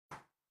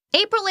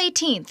April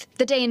 18th,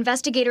 the day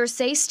investigators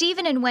say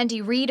Stephen and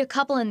Wendy Reed, a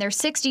couple in their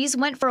 60s,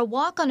 went for a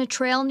walk on a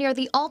trail near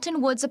the Alton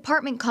Woods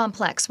apartment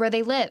complex where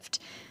they lived.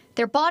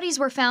 Their bodies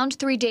were found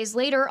 3 days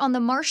later on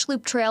the Marsh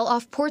Loop Trail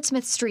off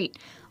Portsmouth Street.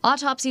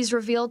 Autopsies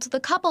revealed the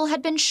couple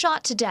had been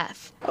shot to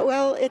death.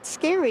 Well, it's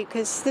scary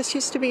because this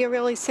used to be a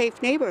really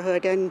safe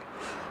neighborhood, and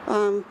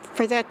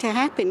for that to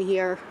happen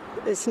here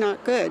is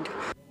not good.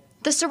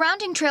 The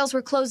surrounding trails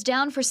were closed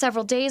down for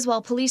several days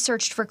while police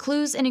searched for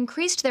clues and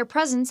increased their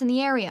presence in the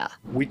area.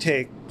 We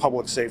take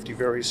public safety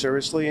very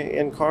seriously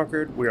in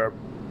Concord. We are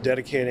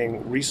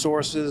dedicating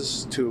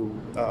resources to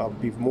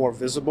be more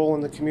visible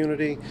in the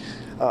community,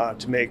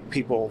 to make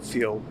people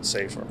feel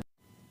safer.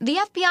 The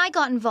FBI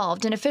got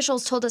involved, and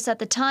officials told us at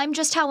the time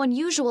just how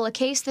unusual a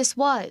case this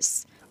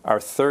was. Our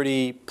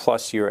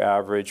 30-plus year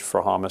average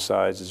for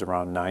homicides is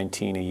around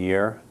 19 a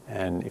year,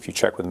 and if you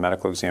check with the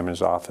medical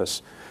examiner's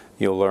office,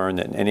 you'll learn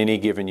that in any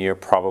given year,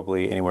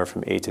 probably anywhere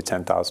from 8,000 to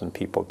 10,000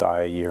 people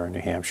die a year in New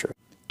Hampshire.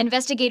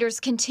 Investigators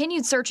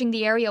continued searching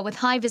the area with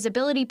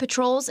high-visibility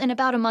patrols, and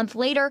about a month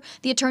later,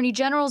 the Attorney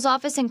General's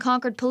office and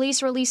Concord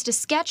Police released a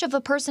sketch of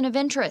a person of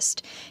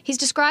interest. He's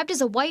described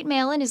as a white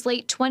male in his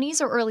late 20s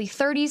or early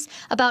 30s,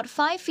 about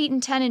 5 feet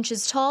and 10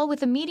 inches tall,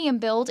 with a medium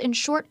build and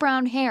short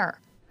brown hair.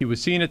 He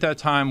was seen at that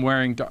time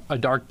wearing a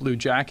dark blue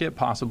jacket,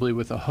 possibly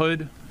with a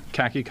hood,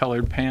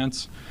 khaki-colored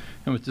pants,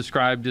 and was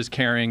described as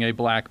carrying a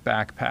black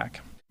backpack.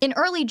 In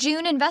early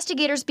June,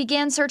 investigators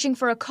began searching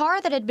for a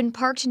car that had been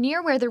parked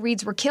near where the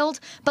Reeds were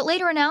killed, but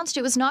later announced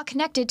it was not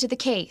connected to the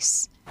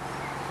case.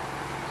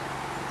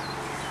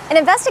 And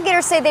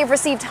investigators say they've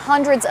received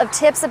hundreds of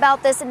tips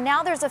about this, and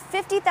now there's a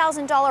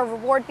 $50,000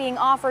 reward being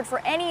offered for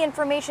any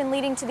information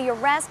leading to the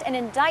arrest and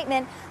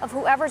indictment of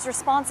whoever's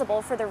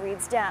responsible for the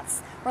Reeds'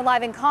 deaths. We're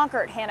live in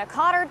Concord. Hannah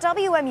Cotter,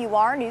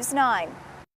 WMUR News 9.